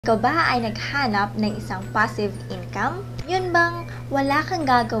Ikaw ba ay naghanap ng isang passive income? Yun bang wala kang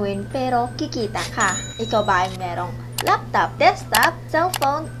gagawin pero kikita ka? Ikaw ba ay merong laptop, desktop,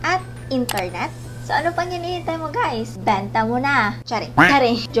 cellphone, at internet? So, ano pang hinihintay mo guys? Benta mo na! Charing!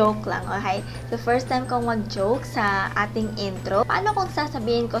 Joke lang, okay? So, first time kong mag-joke sa ating intro. Paano kung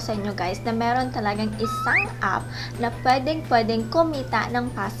sasabihin ko sa inyo guys na meron talagang isang app na pwedeng kumita ng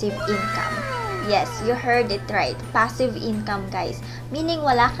passive income? Yes, you heard it right. Passive income, guys. Meaning,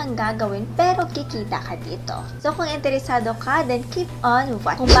 wala kang gagawin, pero kikita ka dito. So, kung interesado ka, then keep on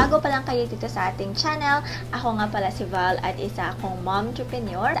watching. Kung bago pa lang kayo dito sa ating channel, ako nga pala si Val at isa akong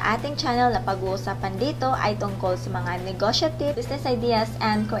mom-entrepreneur. Sa ating channel na pag-uusapan dito ay tungkol sa mga negosyo tips, business ideas,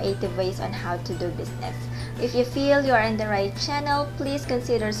 and creative ways on how to do business. If you feel you are in the right channel, please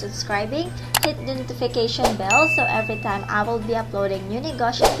consider subscribing, hit the notification bell so every time I will be uploading new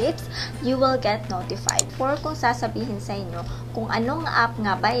negosyo tips, you will get notified. For kung sasabihin sa inyo kung anong app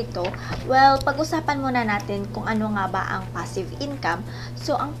nga ba ito, well, pag-usapan muna natin kung ano nga ba ang passive income.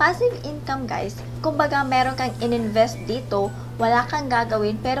 So, ang passive income guys, kumbaga meron kang in-invest dito, wala kang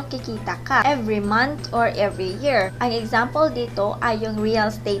gagawin pero kikita ka every month or every year. Ang example dito ay yung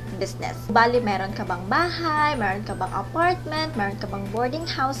real estate business. Bali, meron ka bang bahay, meron ka bang apartment, meron ka bang boarding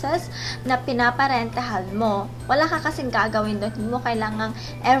houses na pinaparentahan mo. Wala ka kasing gagawin doon. Hindi mo kailangang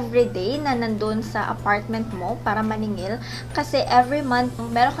everyday na nandun sa apartment mo para maningil kasi every month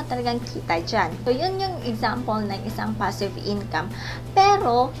meron ka talagang kita dyan. So, yun yung example ng isang passive income.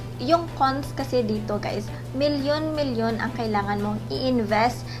 Pero, yung cons kasi dito guys, milyon-milyon ang kailangan mong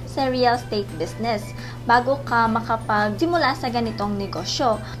i-invest sa real estate business bago ka makapagsimula sa ganitong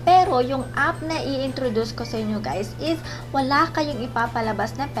negosyo. Pero yung app na i-introduce ko sa inyo guys is wala kayong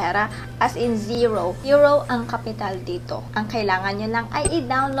ipapalabas na pera, as in zero. Zero ang capital dito. Ang kailangan nyo lang ay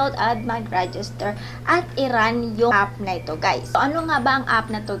i-download at mag-register at i-run yung app na ito guys. So ano nga ba ang app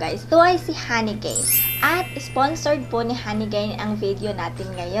na to guys? Ito ay si HONEYGAIN. At sponsored po ni HONEYGAIN ang video natin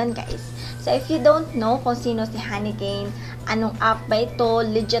ngayon guys. So if you don't know kung sino si HONEYGAIN, anong app ba ito,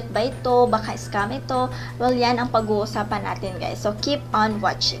 legit ba ito, baka scam ito, well yan ang pag-uusapan natin guys. So keep on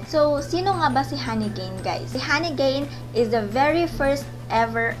watching. So sino nga ba si HONEYGAIN guys? Si HONEYGAIN is the very first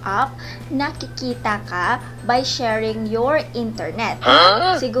ever app na kikita ka by sharing your internet.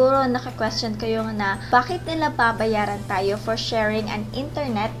 Siguro naka-question kayo na bakit nila babayaran tayo for sharing an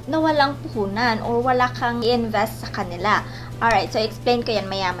internet na walang puhunan or wala kang i-invest sa kanila. Alright, so explain ko yan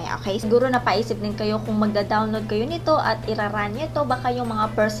maya-maya, okay? Siguro napaisip din kayo kung magda-download kayo nito at iraran nyo ito, baka yung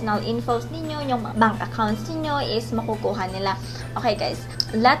mga personal infos ninyo, yung bank accounts ninyo is makukuha nila. Okay guys,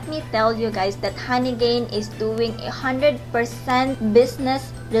 let me tell you guys that HONEYGAIN is doing 100% business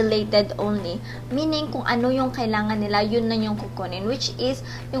related only. Meaning, kung ano yung kailangan nila, yun na yung kukunin. Which is,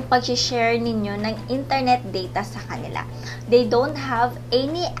 yung pag-share ninyo ng internet data sa kanila. They don't have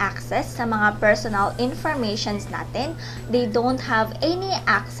any access sa mga personal informations natin. They don't have any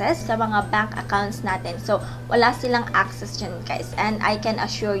access sa mga bank accounts natin. So, wala silang access dyan, guys. And I can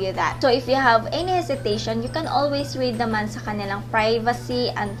assure you that. So, if you have any hesitation, you can always read naman sa kanilang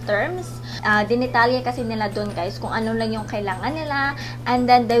privacy and terms. Dinitalya kasi nila dun, guys, kung ano lang yung kailangan nila. And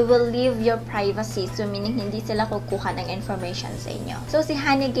then, they will leave your privacy. So, meaning, hindi sila kukuha ng information sa inyo. So, si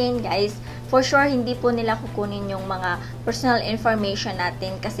HONEYGAIN, guys, for sure, hindi po nila kukunin yung mga personal information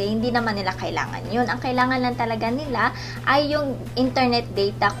natin kasi hindi naman nila kailangan yun. Ang kailangan lang talaga nila ay yung internet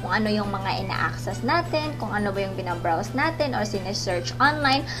data, kung ano yung mga ina-access natin, kung ano ba yung binabrowse natin or sinesearch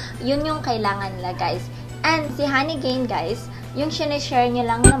online, yun yung kailangan nila, guys. And si HONEYGAIN, guys, yung sinishare nyo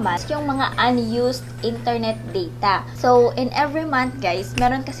lang naman yung mga unused internet data. So, in every month, guys,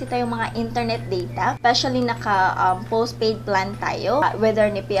 meron kasi tayong mga internet data, especially naka-postpaid plan tayo, whether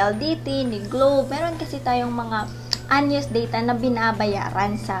ni PLDT, ni Globe, meron kasi tayong mga unused data na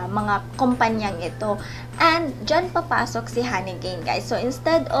binabayaran sa mga kumpanyang ito. And dyan papasok si HONEYGAIN, guys. So,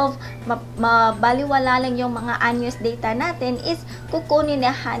 instead of mabaliwala lang yung mga unused data natin, is kukunin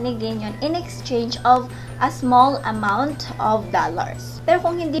ni HONEYGAIN yun in exchange of a small amount of dollars. Pero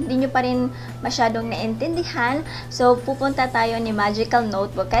kung hindi nyo pa rin masyadong naintindihan, so pupunta tayo ni Magical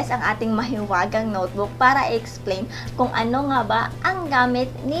Notebook, guys, ang ating mahiwagang notebook para i-explain kung ano nga ba ang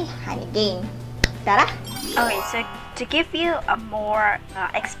gamit ni HONEYGAIN. Tara! Okay, so to give you a more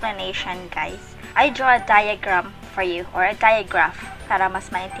explanation, guys, I draw a diagram for you or a diagraph para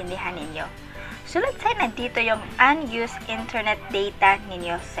mas maintindihan ninyo. So let's say nandito yung unused internet data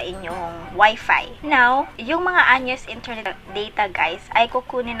ninyo sa inyong Wi-Fi. Now, yung mga unused internet data, guys, ay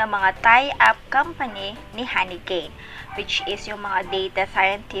kukunin ng mga tie-up company ni HONEYGAIN, which is yung mga data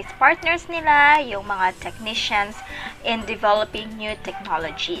scientist partners nila, yung mga technicians in developing new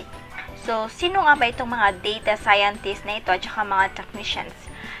technology. So, sino nga ba itong mga data scientists na ito at saka mga technicians?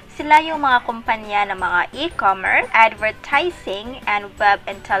 Sila yung mga kumpanya ng mga e-commerce, advertising, and web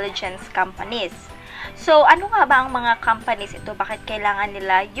intelligence companies. So, ano nga ba ang mga companies ito? Bakit kailangan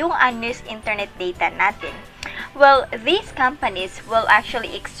nila yung unused internet data natin? Well, these companies will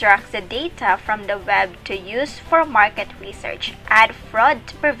actually extract the data from the web to use for market research, ad fraud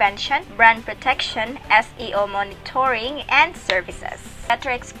prevention, brand protection, SEO monitoring, and services. Better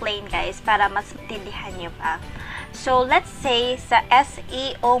explain guys para mas maintindihan nyo pa. So, let's say sa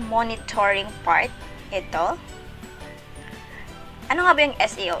SEO monitoring part, ito. Ano nga ba yung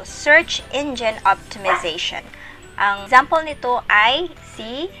SEO? Search Engine Optimization. Ang example nito ay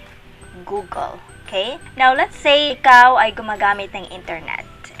si Google. Okay? Now, let's say ikaw ay gumagamit ng internet.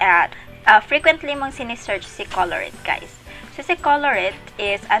 At frequently mong sinesearch si Colorit, guys. So, si Colorit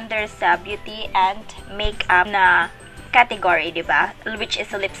is under sa beauty and makeup na category, di ba? Which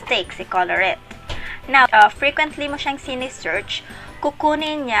is lipstick, si Colorit. Now, frequently mo siyang sinesearch,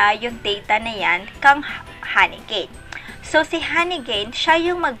 kukunin niya yung data na yan kang HONEYGAIN. So, si HONEYGAIN, siya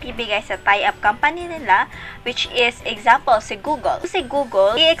yung magbibigay sa tie-up company nila, which is, example, si Google. Si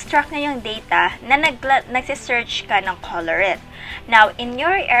Google, i-extract na yung data na nagsisearch ka ng Colorit. Now, in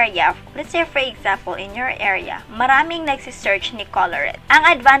your area, let's say for example, in your area, maraming nagsisearch ni Colorit. Ang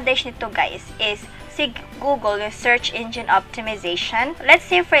advantage nito guys is, si Google, yung search engine optimization. Let's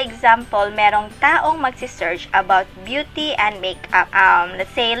say for example, merong taong magsisearch about beauty and makeup.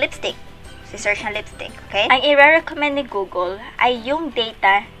 Let's say lipstick. Si-search ng lipstick, okay? Ang i-recommend ni Google ay yung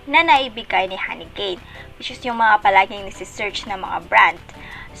data na naibigay ni HONEYGAIN, which is yung mga palaging nisi-search na mga brand.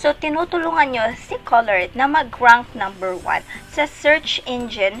 So, tinutulungan nyo si Colorit na mag-rank number 1 sa search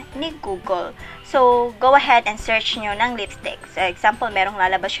engine ni Google. So, go ahead and search nyo ng lipstick. So, example, merong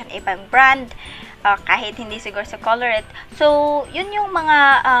lalabas yung ibang brand, kahit hindi siguro sa Colorit. So, yun yung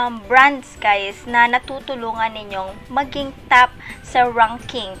mga brands guys na natutulungan ninyong maging top sa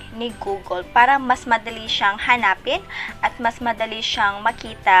ranking ni Google para mas madali siyang hanapin at mas madali siyang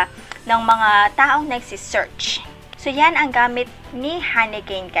makita ng mga taong nagsisearch. So, yan ang gamit ni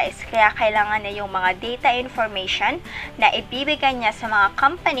HONEYGAIN guys. Kaya kailangan niya yung mga data information na ibibigay niya sa mga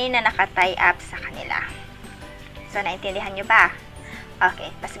company na naka-tie up sa kanila. So, naintindihan nyo ba?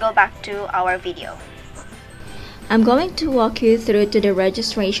 Okay, let's go back to our video. I'm going to walk you through to the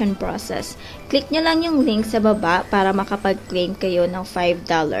registration process. Click nyo lang yung link sa baba para makapag-claim kayo ng $5.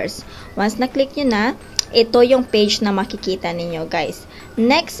 Once na-click nyo na, ito yung page na makikita ninyo guys.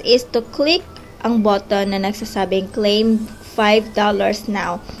 Next is to click ang button na nagsasabing claim $5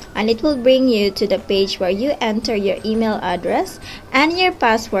 now, and it will bring you to the page where you enter your email address and your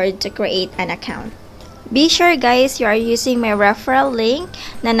password to create an account. Be sure guys, you are using my referral link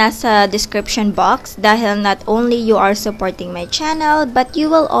na nasa description box dahil not only you are supporting my channel, but you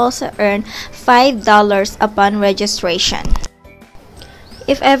will also earn $5 upon registration.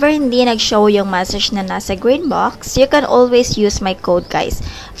 If ever hindi nag-show yung message na nasa green box, you can always use my code guys.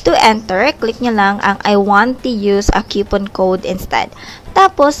 To enter, click nyo lang ang I want to use a coupon code instead.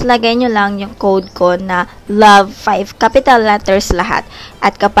 Tapos, lagay nyo lang yung code ko na LOVE5, capital letters lahat.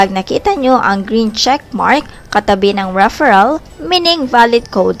 At kapag nakita nyo ang green check mark katabi ng referral, meaning valid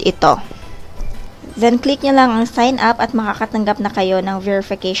code ito. Then, click nyo lang ang sign up at makakatanggap na kayo ng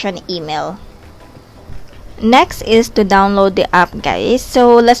verification email. Next is to download the app guys.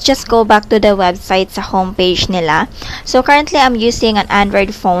 So, let's just go back to the website sa homepage nila. So, currently I'm using an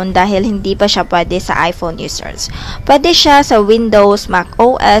Android phone dahil hindi pa siya pwede sa iPhone users. Pwede siya sa Windows, Mac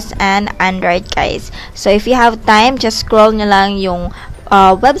OS, and Android guys. So, if you have time, just scroll nyo lang yung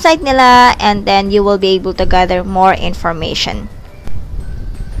website nila and then you will be able to gather more information.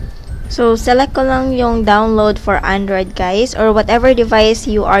 So, select ko lang yung download for Android guys or whatever device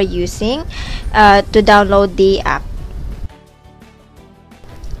you are using to download the app.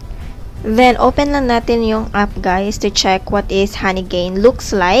 Then, open lang natin yung app guys to check what is HONEYGAIN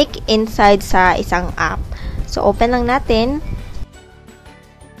looks like inside sa isang app. So, open lang natin.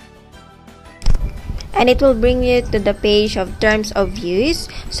 And it will bring you to the page of terms of use.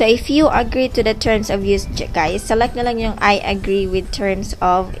 So, if you agree to the terms of use, guys, select na lang yung I agree with terms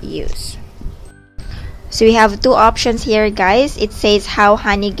of use. So, we have two options here, guys. It says how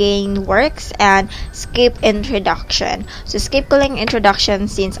HONEYGAIN works and skip introduction. So, skip ko lang introduction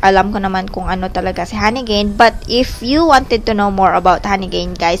since alam ko naman kung ano talaga si HONEYGAIN. But, if you wanted to know more about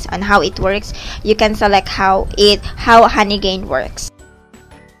HONEYGAIN, guys, on how it works, you can select how HONEYGAIN works.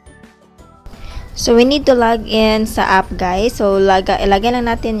 So, we need to log in sa app guys. So, ilagay lang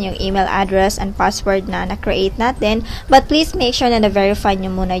natin yung email address and password na na-create natin. But, please make sure na na-verify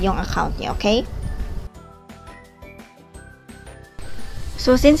nyo muna yung account nyo, okay?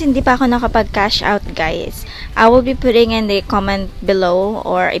 So, since hindi pa ako nakapag-cash out, guys, I will be putting in the comment below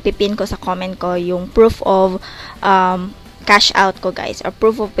or ipipin ko sa comment ko yung proof of cash out ko, guys, or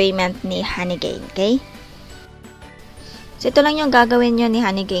proof of payment ni HONEYGAIN, okay? So, ito lang yung gagawin nyo ni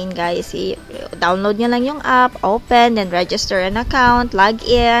HONEYGAIN, guys. I-download nyo lang yung app, open, then register an account, log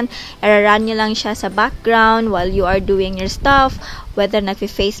in, i-run nyo lang siya sa background while you are doing your stuff, whether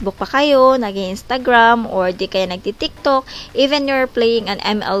nagfi-Facebook pa kayo, nag-Instagram, or di kayo nagti-TikTok, even you're playing an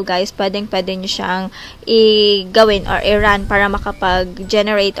ML, guys, pwedeng-pwede nyo siyang i-gawin or i-run para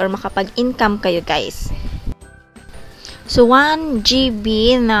makapag-generate or makapag-income kayo, guys. So, 1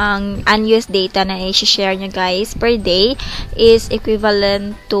 GB ng unused data na i-share nyo, guys, per day is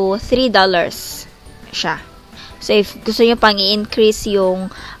equivalent to $3 siya. So, if gusto nyo pang i-increase yung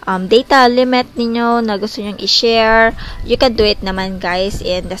data limit niyo na gusto nyo i-share, you can do it naman, guys,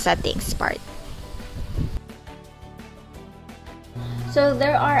 in the settings part. So,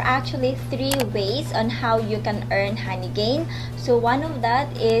 there are actually 3 ways on how you can earn HONEYGAIN. So, one of that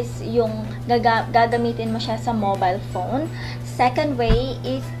is yung gagamitin mo siya sa mobile phone. Second way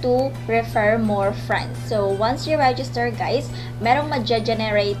is to refer more friends. So, once you register, guys, merong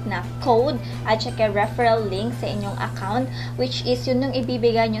ma-generate na code at saka referral link sa inyong account, which is yun yung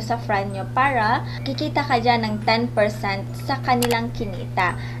ibibigay nyo sa friend nyo para kikita ka dyan ng 10% sa kanilang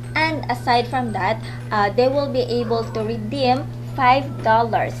kinita. And aside from that, they will be able to redeem $5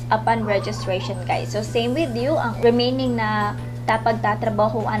 upon registration, guys. So, same with you, ang remaining na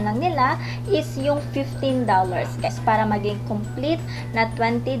pagtatrabahuan lang nila is yung $15, guys, para maging complete na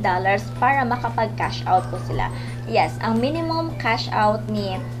 $20 para makapag-cash out po sila. Yes, ang minimum cash out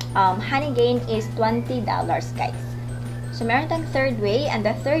ni HONEYGAIN is $20, guys. So, meron tayong third way, and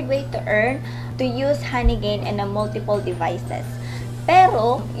the third way to earn, to use HONEYGAIN in a multiple devices.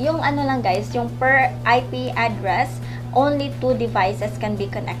 Pero, yung ano lang, guys, yung per IP address, only 2 devices can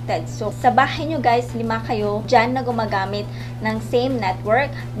be connected. So, sa bahay nyo, guys, 5 kayo dyan na gumagamit ng same network,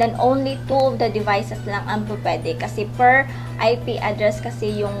 then only 2 of the devices lang ang pwede. Kasi per IP address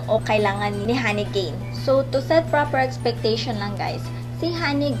kasi yung kailangan ni HONEYGAIN. So, to set proper expectation lang, guys, si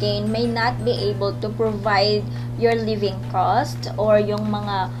HONEYGAIN may not be able to provide your living cost or yung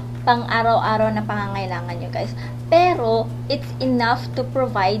mga pang-araw-araw na pangangailangan nyo, guys. Pero, it's enough to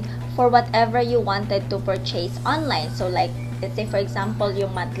provide for whatever you wanted to purchase online. So, like, let's say, for example,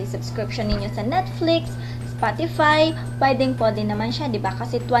 yung monthly subscription ninyo sa Netflix, Spotify, pwede naman siya, diba?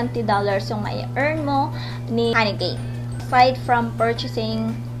 Kasi $20 yung mai-earn mo ni HONEYGAIN. Aside from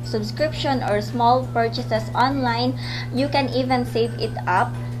purchasing subscription or small purchases online, you can even save it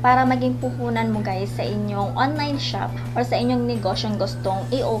up para maging puhunan mo, guys, sa inyong online shop or sa inyong negosyong gustong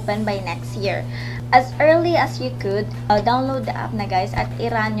i-open by next year. As early as you could, download the app na, guys, at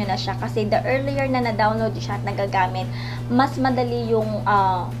i-run nyo na siya. Kasi the earlier na na-download siya at nagagamit, mas madali yung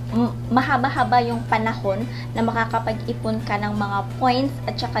mahaba-haba yung panahon na makakapag-ipon ka ng mga points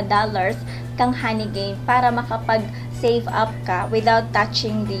at saka dollars kang HONEYGAIN para makapag-save up ka without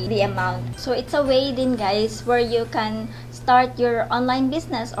touching the amount. So, it's a way din, guys, where you can start your online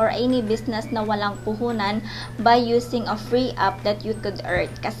business or any business na walang puhunan by using a free app that you could earn.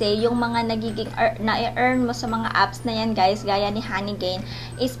 Kasi yung mga nagiging na-earn mo sa mga apps na yan, guys, gaya ni HONEYGAIN,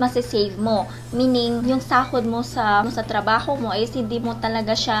 is masisave mo. Meaning, yung sahod mo sa trabaho mo is hindi mo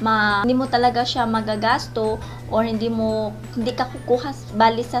talaga siya magagasto or hindi ka kukuha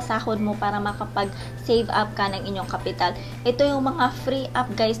bali sa sahod mo para makapag-save up ka ng inyong kapital. Ito yung mga free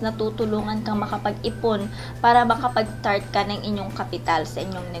app, guys, na tutulungan kang makapag-ipon para makapag-start ka ng inyong kapital sa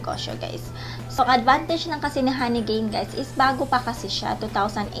inyong negosyo, guys. So, advantage lang kasi ni HONEYGAIN, guys, is bago pa kasi siya,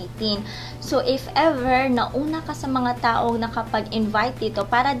 2018. So, if ever nauna ka sa mga taong nakapag-invite dito,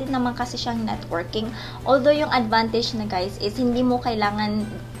 para din naman kasi siyang networking. Although, yung advantage na, guys, is hindi mo kailangan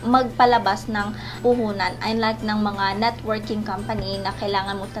magpalabas ng puhunan. Unlike ng mga networking company na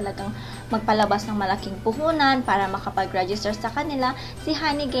kailangan mo talagang magpalabas ng malaking puhunan para makapag-register sa kanila, si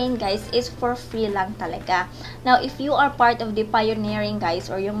HONEYGAIN, guys, is for free lang talaga. Now, if you are part of the pioneering,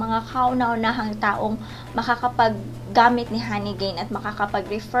 guys, or yung mga kauna-unahang taong makakapaggamit ni HONEYGAIN at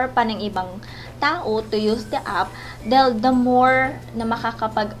makakapag-refer pa ng ibang tao to use the app, the more na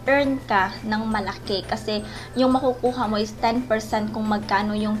makakapag-earn ka ng malaki. Kasi yung makukuha mo is 10% kung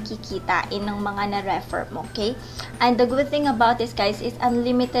magkano yung kikitain ng mga na-refer mo, okay? And the good thing about this, guys, is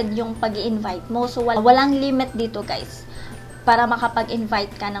unlimited yung pag-i-invite mo. So, walang limit dito, guys, para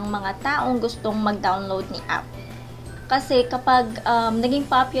makapag-invite ka ng mga taong gustong mag-download ni app. Kasi kapag naging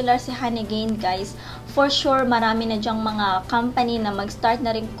popular si HONEYGAIN, guys, for sure marami na dyang mga company na mag-start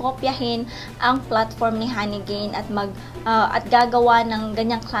na rin kopyahin ang platform ni HONEYGAIN at gagawa ng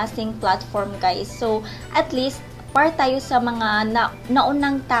ganyang klaseng platform, guys. So, at least part tayo sa mga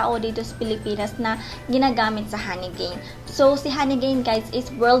naunang tao dito sa Pilipinas na ginagamit sa HONEYGAIN. So, si HONEYGAIN guys is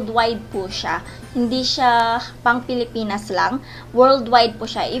worldwide po siya. Hindi siya pang Pilipinas lang. Worldwide po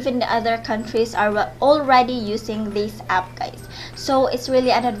siya. Even the other countries are already using this app guys. So, it's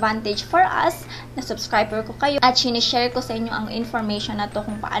really an advantage for us na subscriber ko kayo at sinishare ko sa inyo ang information na to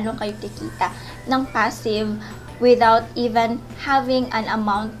kung paano kayo kikita ng passive without even having an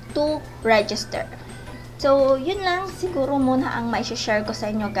amount to register. So, yun lang siguro muna ang mai-share ko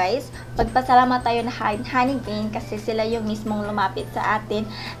sa inyo guys. Pagpasalamat tayo na HONEYGAIN kasi sila yung mismong lumapit sa atin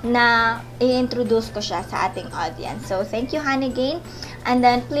na i-introduce ko siya sa ating audience. So, thank you HONEYGAIN. And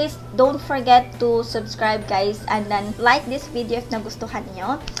then, please don't forget to subscribe guys. And then, like this video if nagustuhan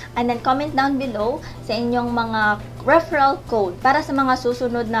niyo. And then, comment down below sa inyong mga referral code para sa mga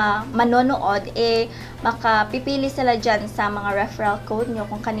susunod na manonood, makapipili sila dyan sa mga referral code nyo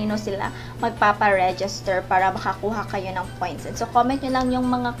kung kanino sila magpapa-register para makakuha kayo ng points. And so, comment nyo lang yung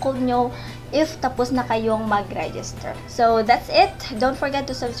mga code nyo if tapos na kayong mag-register. So, that's it. Don't forget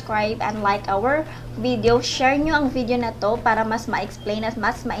to subscribe and like our video. Share nyo ang video na to para mas ma-explain at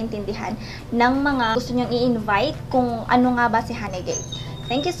mas maintindihan ng mga gusto nyong i-invite kung ano nga ba si HONEYGAIN.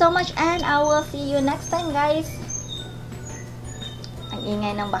 Thank you so much and I will see you next time guys. Ang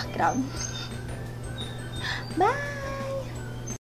ingay ng background. Bye!